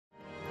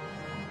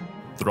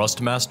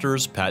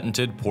Thrustmaster's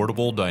patented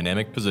portable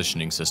dynamic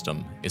positioning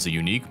system is a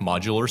unique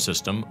modular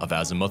system of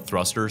azimuth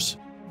thrusters,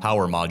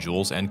 power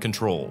modules, and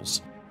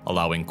controls,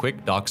 allowing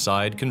quick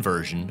dockside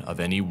conversion of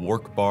any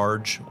work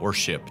barge or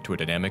ship to a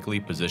dynamically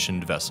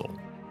positioned vessel.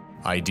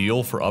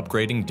 Ideal for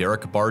upgrading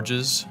derrick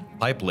barges,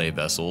 pipe lay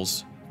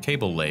vessels,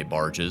 cable lay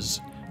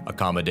barges,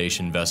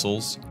 accommodation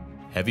vessels,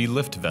 heavy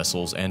lift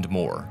vessels, and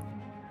more.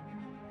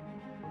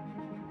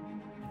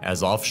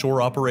 As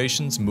offshore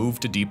operations move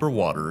to deeper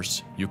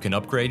waters, you can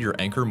upgrade your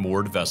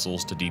anchor-moored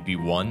vessels to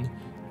DP1,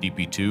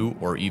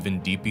 DP2, or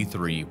even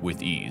DP3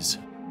 with ease.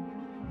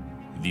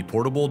 The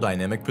portable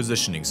dynamic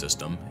positioning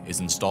system is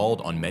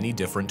installed on many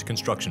different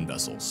construction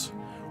vessels.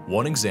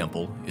 One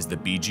example is the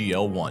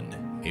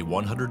BGL-1, a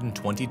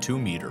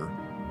 122-meter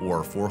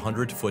or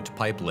 400-foot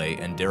pipe lay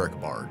and derrick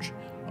barge,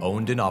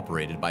 owned and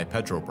operated by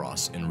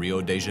Petrobras in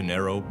Rio De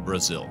Janeiro,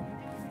 Brazil.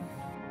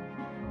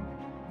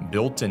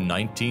 Built in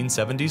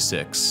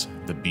 1976,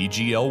 the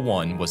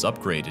BGL-1 was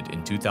upgraded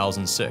in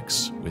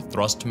 2006 with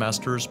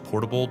Thrustmaster's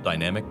portable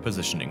dynamic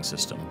positioning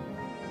system.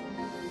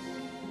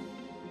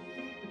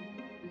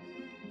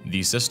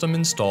 The system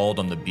installed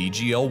on the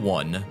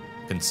BGL-1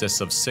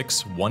 consists of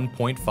 6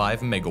 1.5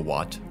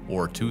 megawatt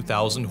or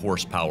 2,000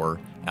 horsepower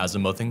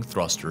azimuthing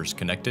thrusters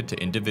connected to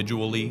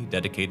individually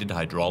dedicated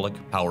hydraulic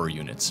power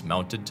units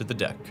mounted to the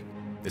deck.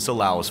 This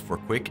allows for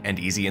quick and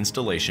easy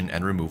installation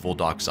and removal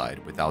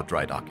dockside without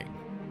dry docking.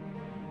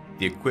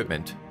 The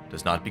equipment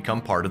does not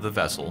become part of the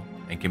vessel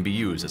and can be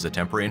used as a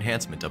temporary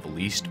enhancement of a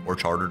leased or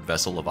chartered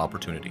vessel of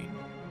opportunity.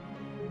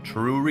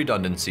 True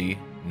redundancy,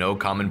 no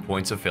common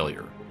points of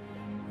failure.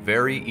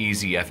 Very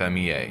easy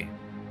FMEA.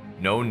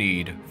 No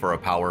need for a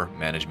power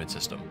management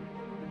system.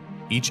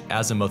 Each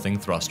azimuthing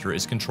thruster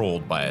is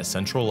controlled by a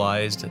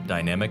centralized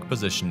dynamic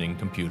positioning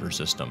computer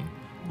system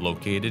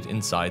located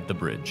inside the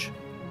bridge.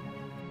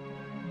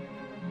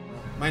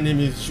 My name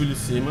is Julio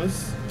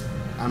Simas.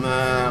 I'm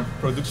a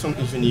production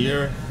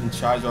engineer in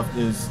charge of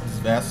this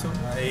vessel.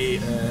 I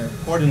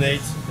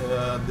coordinate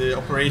the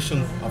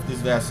operation of this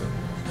vessel.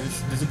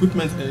 This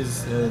equipment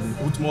is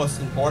of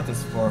utmost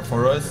importance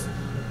for us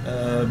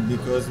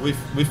because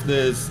with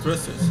these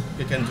thrusters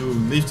we can do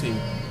lifting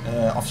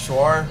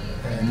offshore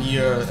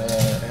near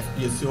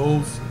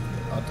FPSOs,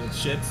 other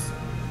ships,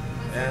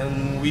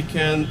 and we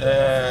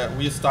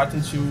are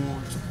starting to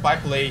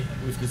pipe lay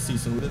with the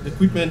system. The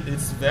equipment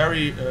is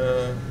very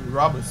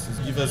robust.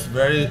 It gives us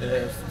very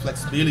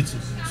flexibility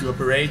to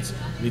operate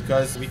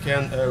because we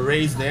can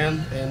raise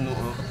them and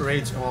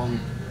operate on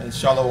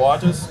shallow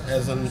waters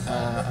as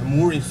a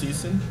mooring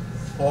system,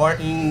 or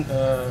in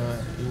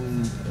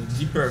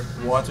deeper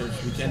waters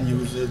we can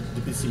use the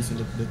DP system,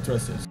 the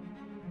thrusters.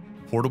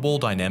 Portable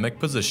dynamic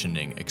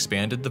positioning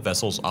expanded the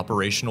vessel's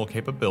operational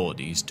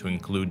capabilities to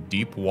include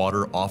deep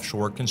water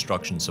offshore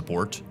construction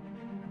support,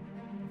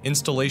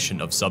 installation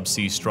of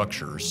subsea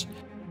structures,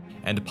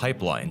 and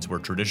pipelines where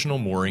traditional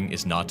mooring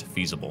is not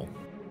feasible.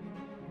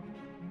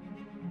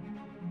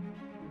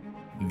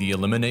 The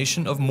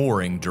elimination of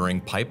mooring during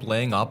pipe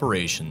laying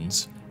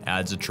operations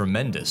adds a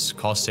tremendous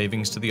cost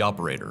savings to the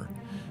operator.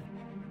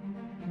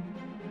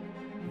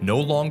 No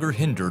longer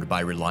hindered by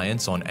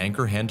reliance on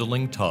anchor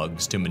handling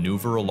tugs to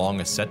maneuver along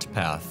a set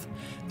path,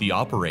 the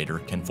operator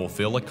can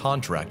fulfill a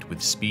contract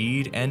with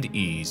speed and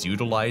ease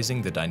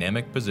utilizing the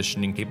dynamic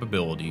positioning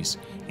capabilities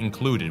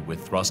included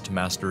with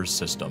Thrustmaster's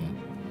system.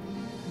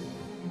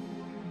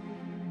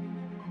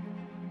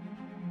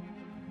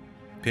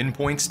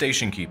 Pinpoint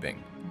station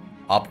keeping,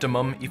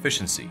 optimum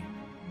efficiency,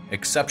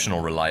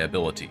 exceptional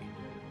reliability,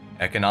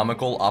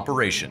 economical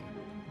operation,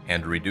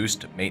 and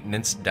reduced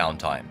maintenance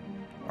downtime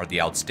are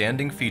the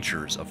outstanding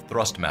features of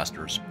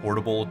Thrustmaster's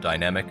portable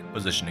dynamic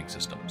positioning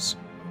systems.